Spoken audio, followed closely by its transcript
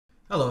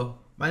Hello,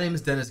 my name is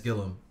Dennis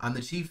Gillum. I'm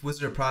the Chief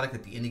Wizard of Product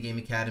at the Indie Game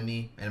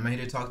Academy, and I'm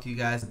here to talk to you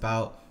guys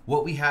about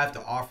what we have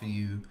to offer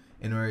you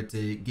in order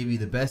to give you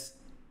the best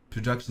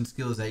production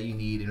skills that you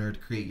need in order to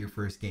create your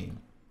first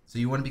game. So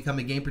you want to become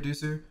a game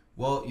producer?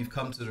 Well, you've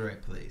come to the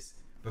right place.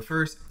 But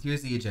first,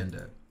 here's the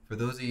agenda. For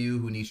those of you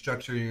who need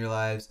structure in your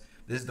lives,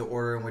 this is the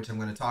order in which I'm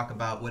going to talk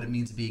about what it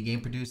means to be a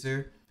game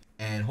producer,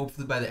 and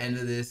hopefully by the end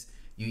of this,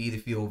 you either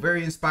feel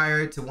very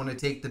inspired to want to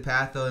take the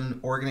path on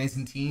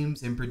organizing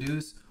teams and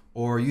produce,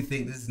 or you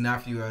think this is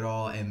not for you at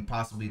all and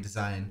possibly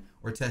design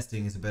or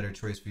testing is a better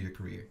choice for your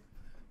career.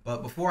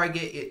 But before I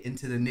get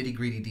into the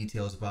nitty-gritty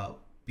details about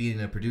being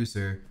a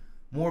producer,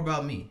 more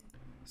about me.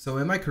 So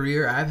in my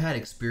career, I've had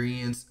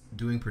experience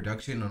doing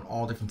production on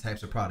all different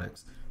types of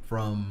products,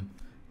 from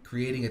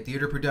creating a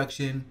theater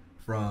production,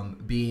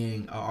 from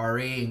being a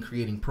RA and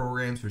creating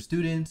programs for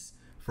students,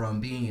 from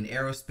being in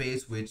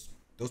aerospace, which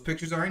those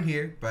pictures aren't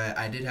here, but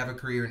I did have a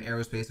career in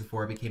aerospace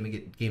before I became a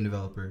game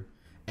developer.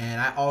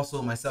 And I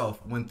also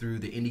myself went through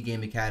the Indie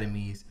Game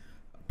Academy's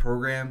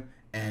program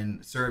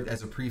and served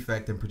as a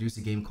prefect and produced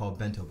a game called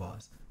Bento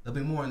Boss. There'll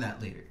be more on that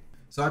later.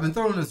 So I've been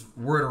throwing this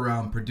word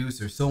around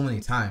producer so many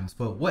times,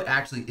 but what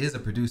actually is a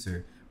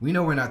producer? We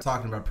know we're not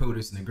talking about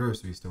produce in the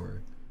grocery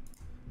store.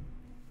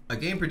 A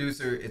game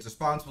producer is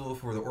responsible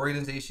for the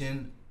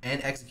organization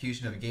and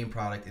execution of a game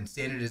product and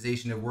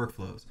standardization of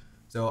workflows.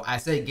 So I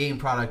say game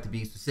product to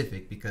be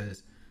specific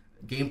because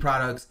game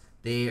products,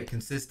 they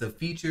consist of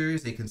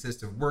features, they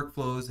consist of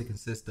workflows, they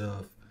consist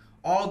of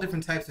all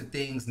different types of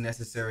things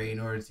necessary in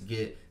order to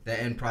get the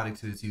end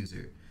product to its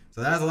user. So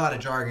that's a lot of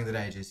jargon that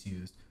I just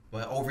used.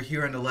 But over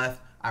here on the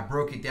left, I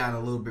broke it down a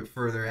little bit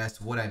further as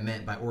to what I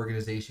meant by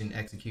organization,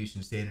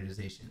 execution,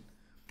 standardization.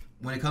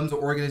 When it comes to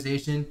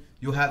organization,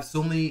 you'll have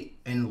so many,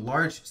 in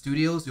large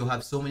studios, you'll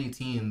have so many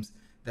teams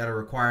that are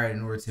required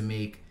in order to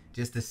make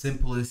just the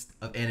simplest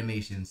of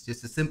animations,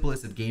 just the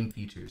simplest of game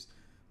features.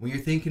 When you're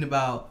thinking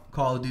about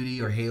Call of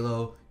Duty or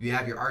Halo, you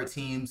have your art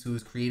teams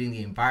who's creating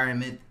the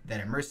environment,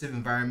 that immersive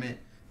environment,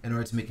 in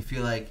order to make it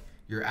feel like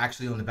you're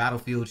actually on the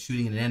battlefield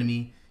shooting an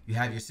enemy. You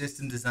have your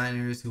system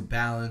designers who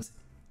balance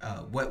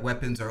what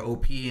weapons are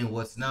OP and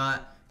what's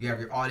not. You have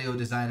your audio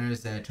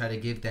designers that try to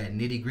give that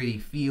nitty-gritty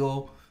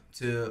feel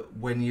to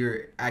when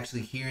you're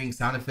actually hearing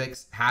sound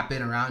effects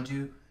happen around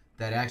you,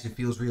 that actually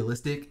feels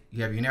realistic.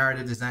 You have your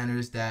narrative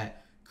designers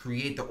that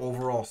create the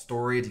overall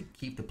story to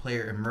keep the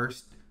player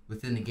immersed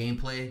within the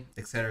gameplay,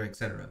 etc.,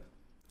 etc.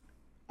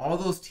 All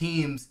those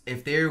teams,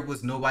 if there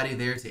was nobody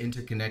there to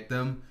interconnect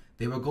them,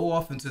 they would go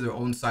off into their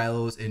own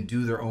silos and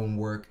do their own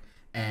work.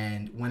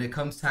 And when it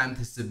comes time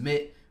to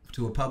submit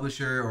to a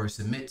publisher or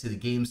submit to the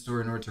game store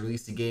in order to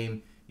release the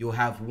game, you'll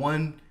have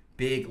one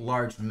big,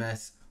 large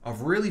mess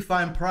of really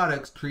fine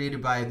products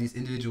created by these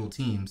individual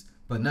teams,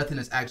 but nothing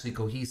that's actually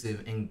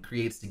cohesive and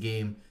creates the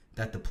game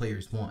that the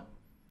players want.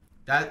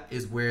 That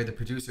is where the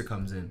producer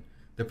comes in.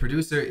 The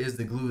producer is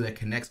the glue that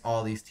connects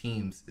all these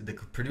teams. The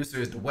producer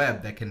is the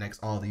web that connects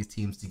all these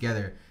teams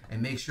together and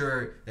make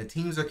sure that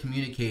teams are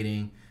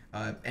communicating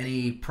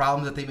any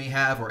problems that they may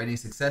have or any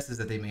successes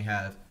that they may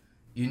have.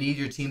 You need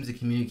your teams to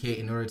communicate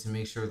in order to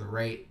make sure the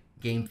right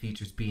game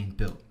features being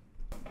built.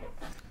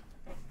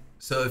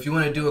 So if you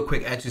want to do a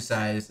quick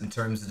exercise in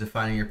terms of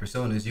defining your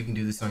personas, you can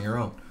do this on your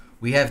own.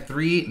 We have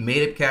 3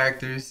 made-up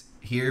characters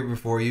here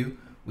before you.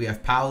 We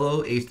have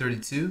Paolo, age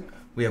 32.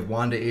 We have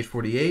Wanda, age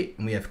 48,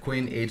 and we have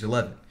Quinn, age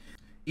 11.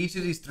 Each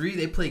of these 3,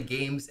 they play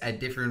games at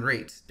different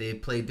rates. They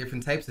play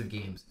different types of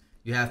games.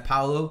 You have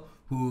Paolo,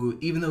 who,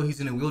 even though he's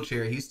in a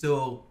wheelchair, it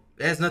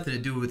has nothing to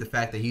do with the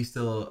fact that he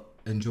still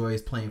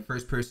enjoys playing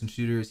first-person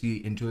shooters.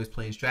 He enjoys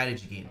playing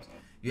strategy games.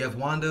 You have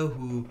Wanda,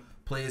 who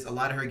plays a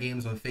lot of her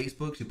games on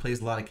Facebook. She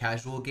plays a lot of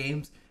casual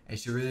games, and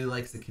she really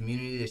likes the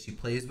community that she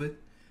plays with.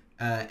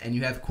 And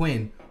you have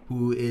Quinn,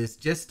 who is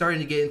just starting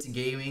to get into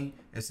gaming,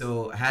 and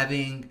so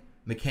having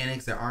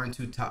mechanics that aren't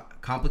too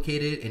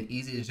complicated and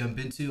easy to jump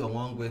into,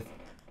 along with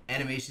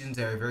animations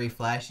that are very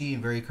flashy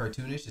and very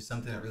cartoonish, is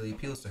something that really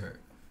appeals to her.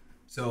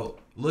 So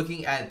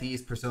looking at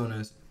these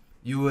personas,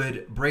 you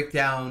would break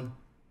down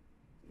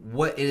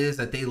what it is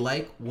that they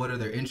like, what are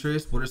their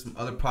interests, what are some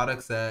other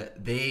products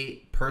that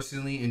they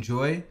personally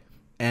enjoy,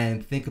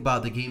 and think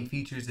about the game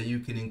features that you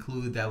can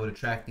include that would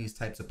attract these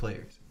types of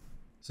players.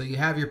 So you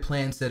have your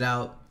plan set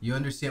out, you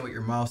understand what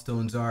your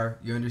milestones are,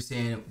 you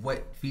understand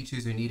what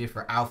features are needed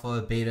for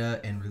alpha,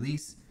 beta, and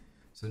release.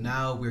 So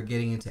now we're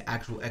getting into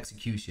actual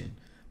execution.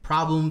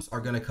 Problems are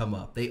going to come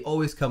up. They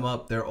always come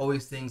up. There are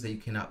always things that you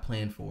cannot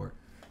plan for.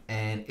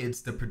 And it's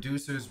the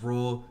producer's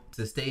role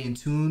to stay in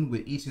tune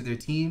with each of their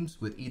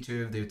teams, with each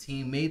of their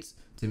teammates,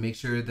 to make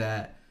sure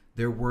that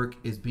their work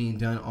is being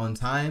done on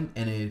time.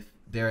 And if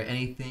there are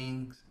any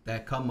things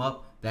that come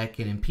up that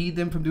can impede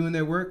them from doing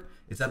their work,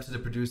 it's up to the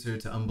producer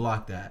to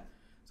unblock that.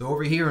 So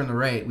over here on the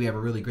right, we have a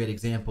really great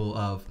example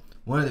of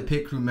one of the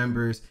pit crew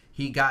members.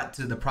 He got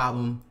to the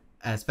problem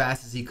as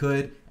fast as he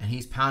could, and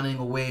he's pounding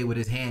away with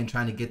his hand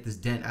trying to get this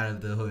dent out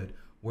of the hood,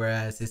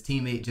 whereas his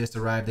teammate just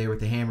arrived there with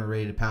the hammer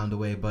ready to pound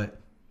away,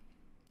 but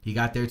he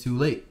got there too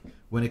late.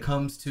 When it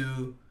comes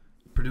to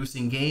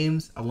producing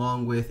games,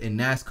 along with in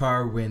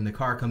NASCAR, when the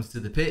car comes to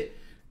the pit,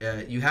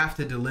 you have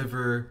to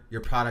deliver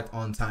your product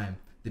on time.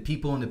 The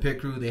people in the pit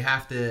crew, they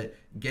have to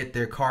get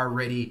their car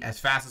ready as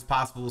fast as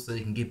possible so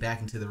they can get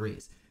back into the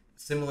race.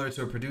 Similar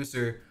to a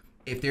producer,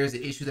 if there's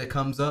an issue that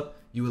comes up,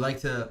 you would like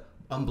to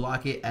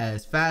unblock it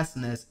as fast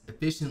and as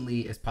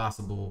efficiently as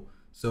possible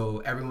so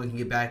everyone can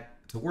get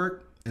back to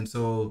work and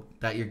so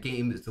that your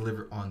game is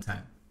delivered on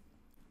time.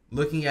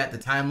 Looking at the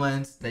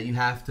timelines that you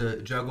have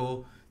to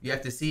juggle, you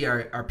have to see,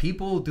 are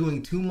people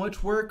doing too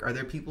much work? Are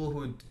there people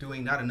who are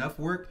doing not enough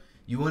work?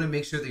 You want to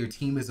make sure that your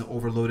team isn't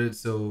overloaded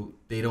so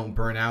they don't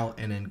burn out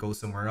and then go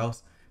somewhere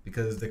else,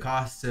 because the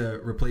cost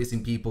to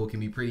replacing people can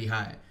be pretty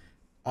high.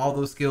 All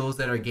those skills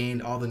that are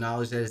gained, all the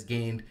knowledge that is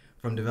gained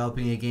from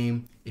developing a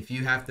game, if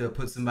you have to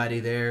put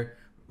somebody there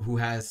who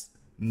has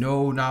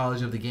no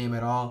knowledge of the game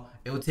at all,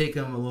 it will take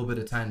them a little bit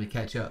of time to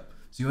catch up.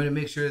 So you want to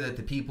make sure that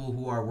the people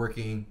who are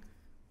working,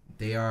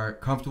 they are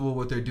comfortable with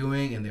what they're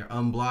doing and they're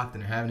unblocked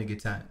and they're having a good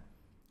time.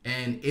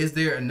 And is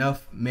there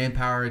enough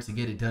manpower to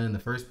get it done in the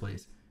first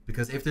place?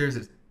 Because if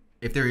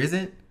there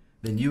isn't,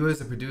 then you as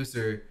a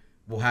producer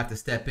will have to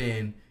step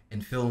in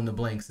and fill in the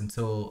blanks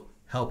until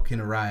help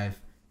can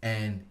arrive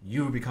and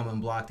you become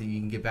unblocked and you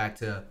can get back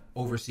to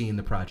overseeing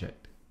the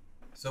project.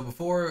 So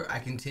before I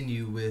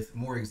continue with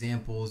more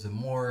examples and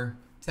more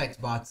text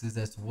boxes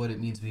as to what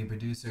it means to be a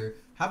producer,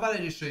 how about I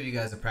just show you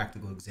guys a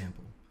practical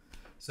example?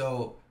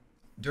 So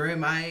during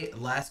my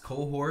last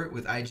cohort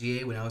with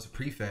IGA, when I was a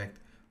prefect,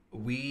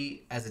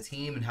 we as a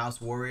team in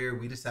House Warrior,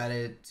 we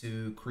decided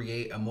to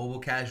create a mobile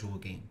casual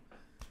game.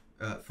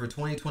 For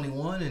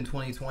 2021 and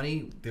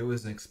 2020, there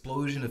was an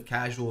explosion of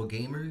casual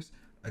gamers,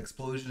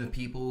 explosion of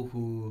people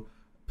who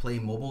play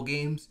mobile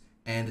games,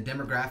 and the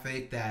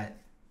demographic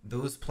that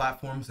those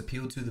platforms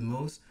appeal to the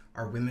most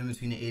are women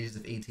between the ages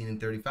of 18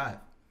 and 35.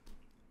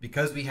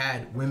 Because we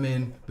had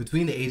women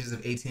between the ages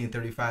of 18 and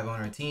 35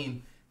 on our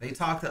team, they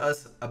talked to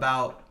us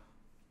about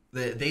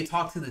they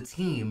talked to the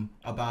team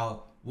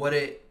about what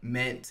it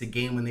meant to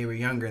game when they were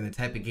younger and the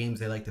type of games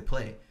they like to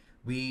play.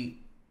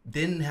 We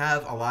didn't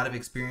have a lot of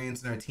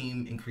experience in our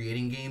team in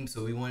creating games,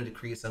 so we wanted to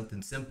create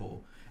something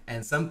simple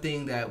and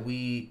something that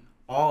we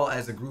all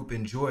as a group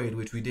enjoyed,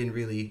 which we didn't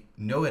really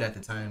know it at the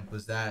time,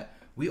 was that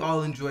we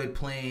all enjoyed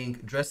playing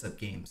dress-up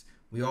games.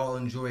 We all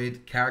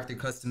enjoyed character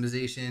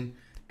customization,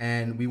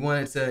 and we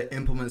wanted to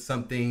implement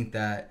something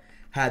that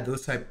had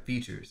those type of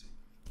features.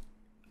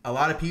 A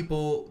lot of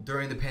people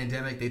during the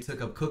pandemic, they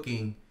took up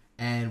cooking,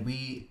 and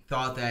we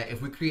thought that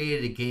if we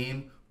created a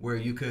game where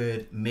you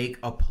could make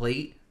a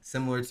plate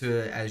similar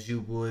to as you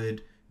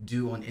would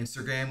do on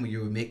Instagram, where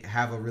you would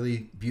have a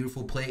really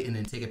beautiful plate and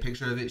then take a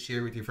picture of it, share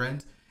it with your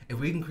friends. If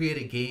we can create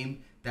a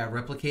game that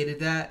replicated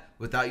that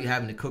without you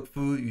having to cook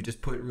food, you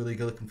just put really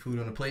good looking food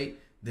on a plate,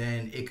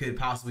 then it could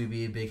possibly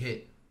be a big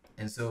hit.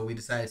 And so we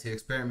decided to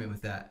experiment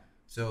with that.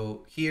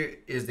 So here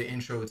is the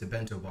intro to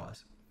Bento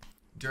Boss.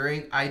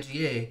 During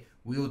IGA,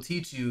 we will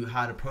teach you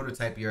how to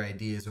prototype your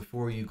ideas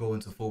before you go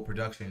into full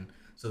production.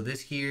 So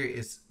this here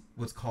is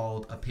what's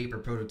called a paper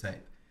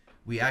prototype.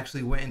 We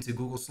actually went into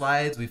Google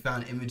Slides, we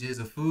found images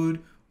of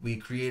food, we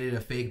created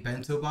a fake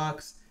bento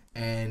box,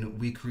 and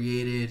we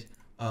created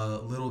a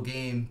little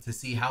game to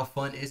see how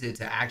fun is it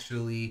to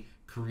actually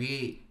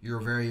create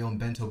your very own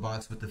bento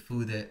box with the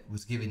food that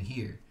was given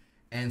here.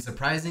 And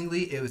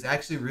surprisingly, it was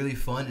actually really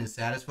fun and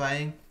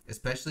satisfying,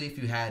 especially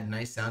if you had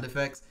nice sound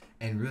effects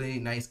and really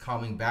nice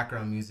calming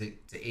background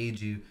music to aid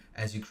you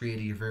as you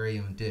created your very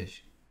own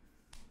dish.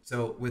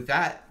 So with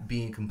that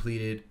being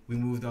completed, we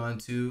moved on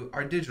to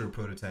our digital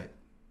prototype.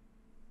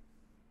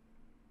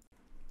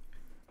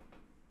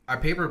 Our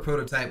paper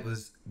prototype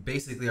was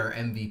basically our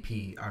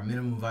MVP, our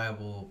minimum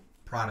viable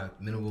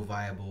product, minimal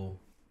viable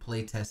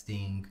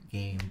playtesting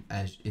game,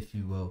 as if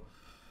you will.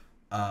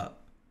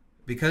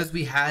 Because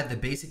we had the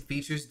basic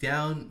features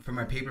down from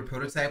our paper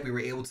prototype, we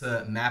were able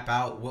to map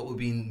out what would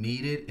be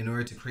needed in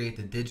order to create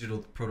the digital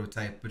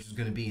prototype, which is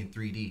going to be in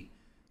 3D.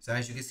 So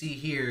as you can see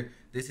here,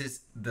 this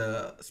is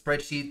the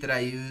spreadsheet that I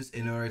used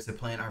in order to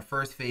plan our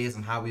first phase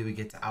on how we would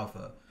get to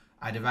alpha.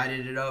 I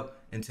divided it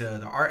up into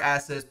the art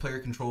assets, player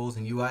controls,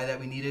 and UI that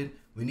we needed.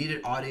 We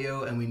needed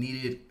audio, and we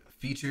needed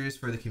features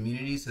for the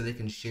community so they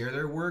can share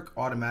their work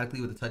automatically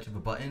with the touch of a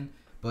button.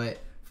 But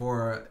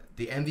for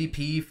the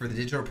MVP, for the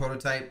digital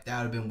prototype, that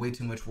would have been way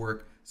too much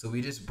work. So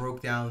we just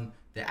broke down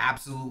the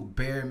absolute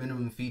bare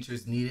minimum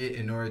features needed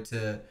in order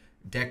to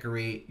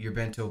decorate your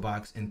bento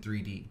box in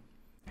 3D.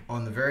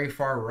 On the very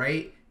far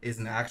right is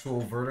an actual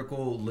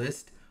vertical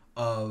list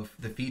of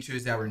the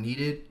features that were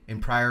needed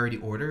in priority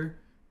order.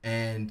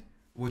 And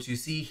what you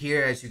see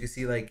here, as you can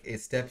see, like it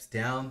steps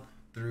down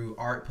through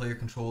art, player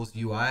controls,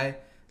 UI.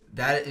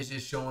 That is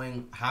just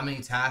showing how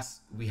many tasks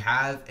we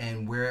have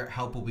and where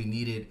help will be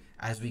needed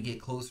as we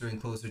get closer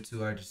and closer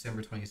to our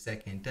December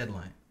 22nd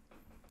deadline.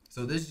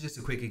 So this is just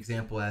a quick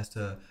example as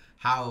to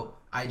how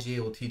IGA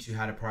will teach you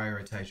how to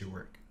prioritize your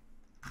work.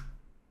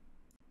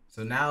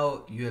 So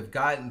now you have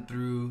gotten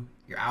through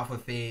your alpha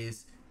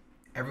phase.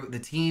 The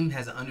team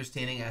has an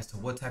understanding as to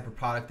what type of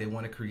product they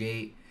want to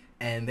create,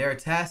 and there are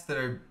tasks that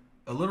are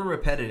a little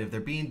repetitive. They're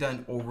being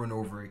done over and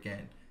over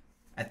again.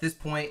 At this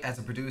point, as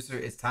a producer,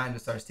 it's time to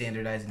start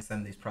standardizing some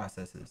of these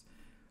processes.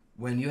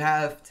 When you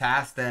have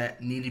tasks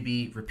that need to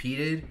be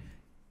repeated,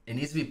 it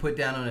needs to be put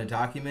down on a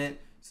document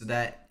so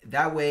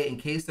that way, in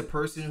case the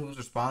person who's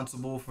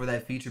responsible for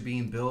that feature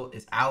being built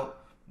is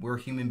out, we're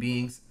human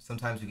beings.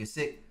 Sometimes we get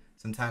sick.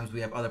 Sometimes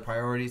we have other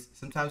priorities.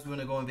 Sometimes we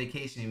want to go on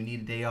vacation and we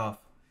need a day off.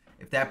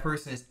 If that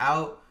person is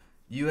out,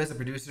 you as a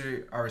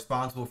producer are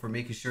responsible for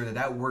making sure that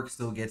that work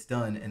still gets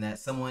done and that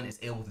someone is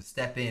able to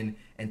step in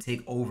and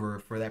take over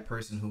for that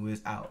person who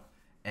is out.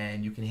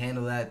 And you can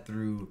handle that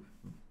through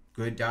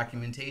good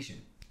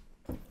documentation.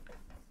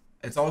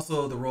 It's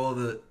also the role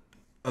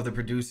of the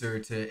producer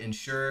to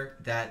ensure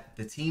that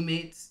the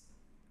teammates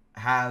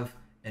have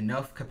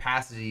enough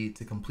capacity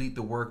to complete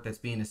the work that's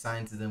being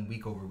assigned to them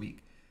week over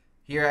week.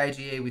 Here at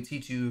IGA, we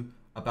teach you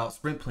about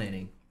sprint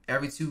planning.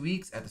 Every 2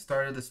 weeks at the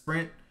start of the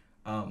sprint,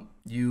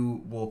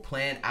 you will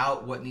plan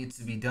out what needs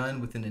to be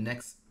done within the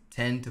next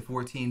 10 to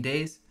 14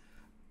 days.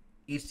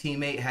 Each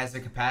teammate has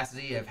their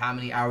capacity of how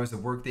many hours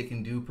of work they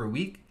can do per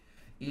week.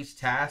 Each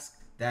task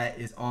that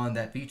is on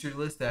that feature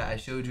list that I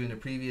showed you in the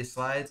previous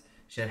slides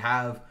should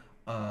have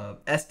an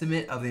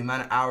estimate of the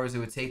amount of hours it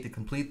would take to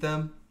complete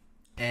them.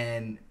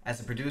 And as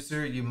a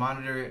producer, you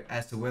monitor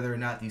as to whether or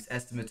not these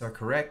estimates are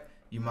correct.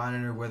 You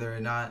monitor whether or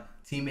not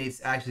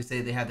teammates actually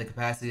say they have the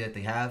capacity that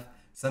they have.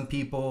 Some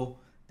people,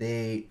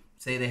 they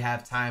say they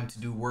have time to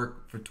do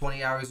work for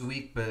 20 hours a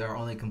week, but are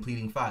only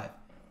completing 5.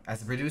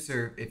 As a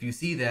producer, if you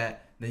see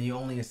that, then you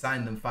only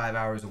assign them 5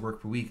 hours of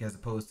work per week as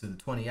opposed to the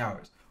 20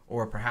 hours.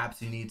 Or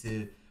perhaps you need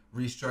to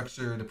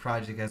restructure the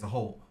project as a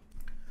whole.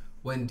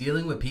 When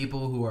dealing with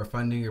people who are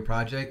funding your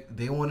project,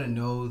 they want to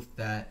know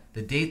that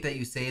the date that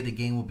you say the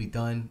game will be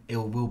done, it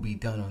will be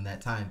done on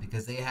that time,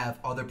 because they have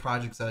other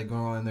projects that are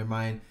going on in their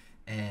mind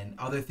and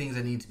other things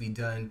that need to be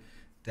done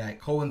that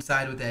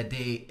coincide with that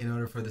date in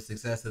order for the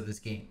success of this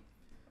game.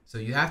 So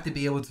you have to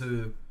be able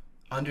to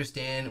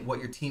understand what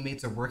your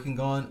teammates are working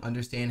on,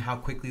 understand how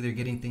quickly they're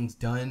getting things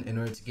done in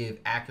order to give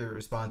accurate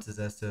responses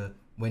as to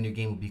when your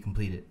game will be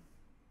completed.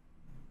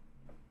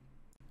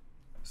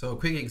 So a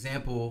quick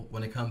example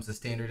when it comes to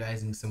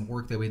standardizing some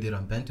work that we did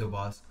on Bento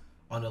Boss.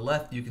 On the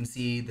left, you can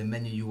see the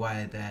menu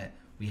UI that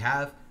we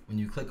have. When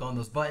you click on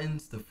those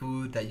buttons, the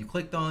food that you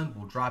clicked on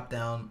will drop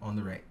down on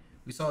the right.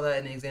 We saw that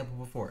in the example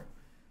before.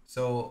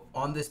 So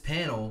on this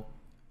panel,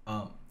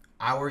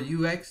 our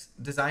UX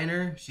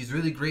designer, she's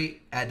really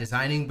great at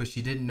designing, but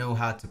she didn't know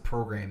how to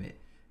program it.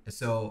 And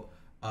so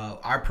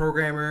our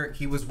programmer,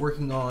 he was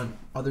working on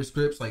other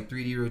scripts like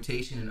 3D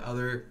rotation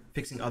and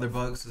fixing other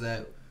bugs so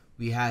that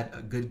we had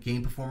a good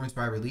game performance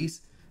by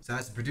release. So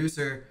as a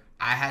producer,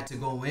 I had to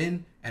go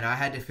in and I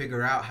had to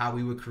figure out how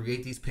we would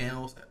create these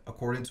panels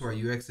according to our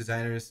UX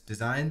designer's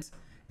designs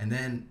and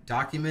then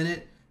document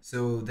it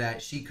so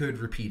that she could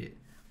repeat it.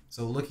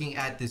 So looking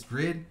at this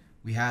grid,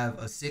 we have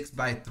a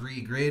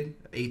 6x3 grid,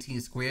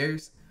 18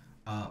 squares.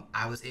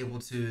 I was able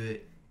to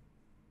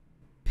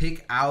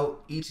pick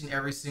out each and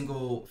every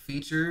single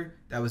feature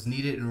that was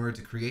needed in order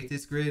to create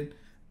this grid,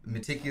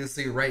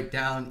 meticulously write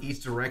down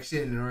each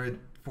direction in order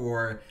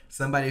for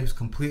somebody who's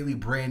completely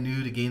brand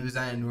new to game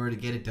design in order to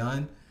get it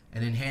done,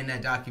 and then hand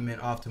that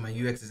document off to my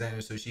UX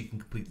designer so she can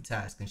complete the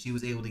task. And she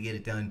was able to get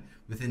it done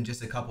within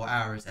just a couple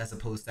hours as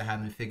opposed to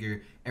having to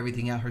figure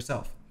everything out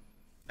herself.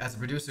 As a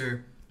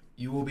producer,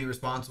 you will be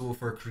responsible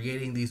for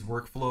creating these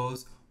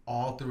workflows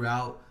all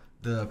throughout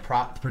the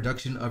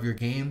production of your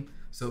game.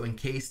 So in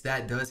case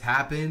that does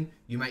happen,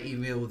 you might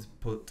even be able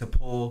to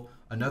pull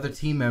another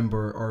team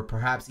member or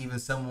perhaps even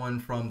someone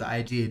from the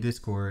IGA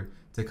Discord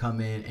to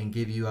come in and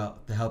give you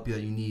the help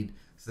that you need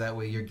so that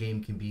way your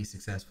game can be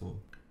successful.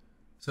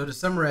 So to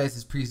summarize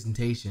this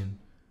presentation,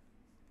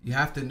 you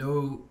have to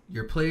know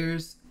your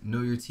players,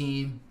 know your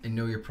team, and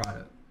know your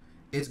product.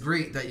 It's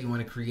great that you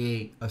want to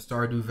create a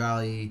Stardew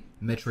Valley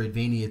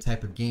Metroidvania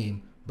type of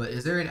game, but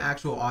is there an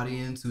actual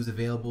audience who's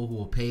available who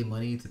will pay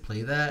money to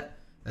play that?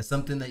 That's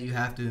something that you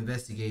have to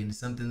investigate and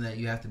something that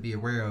you have to be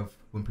aware of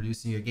when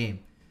producing your game.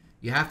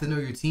 You have to know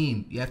your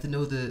team. You have to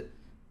know the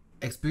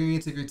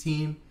experience of your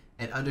team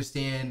and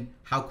understand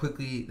how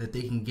quickly that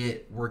they can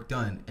get work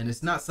done. And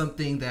it's not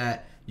something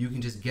that you can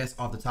just guess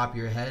off the top of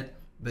your head,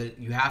 but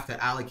you have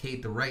to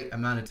allocate the right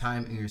amount of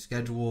time in your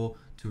schedule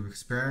to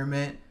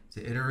experiment,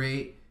 to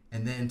iterate,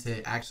 and then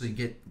to actually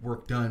get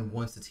work done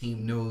once the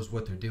team knows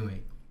what they're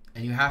doing.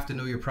 And you have to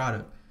know your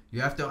product.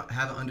 You have to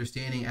have an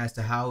understanding as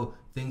to how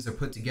things are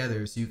put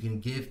together so you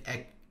can give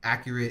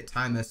accurate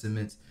time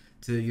estimates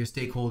to your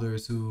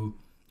stakeholders who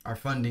are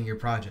funding your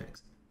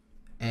projects.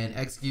 And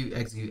execute,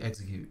 execute,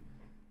 execute.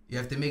 You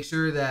have to make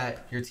sure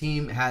that your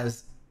team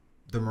has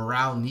the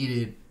morale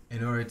needed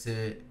in order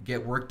to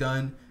get work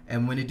done.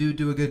 And when they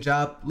do a good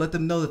job, let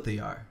them know that they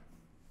are.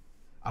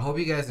 I hope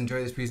you guys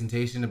enjoyed this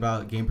presentation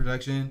about game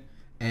production.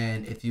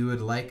 And if you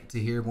would like to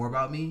hear more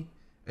about me,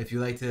 if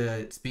you'd like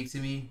to speak to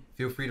me,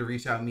 feel free to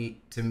reach out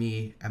to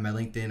me at my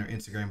LinkedIn or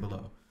Instagram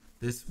below.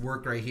 This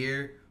work right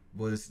here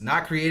was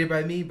not created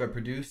by me, but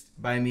produced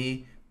by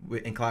me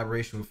in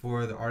collaboration with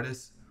 4 other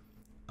artists.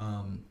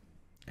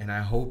 And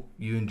I hope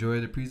you enjoy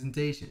the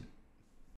presentation.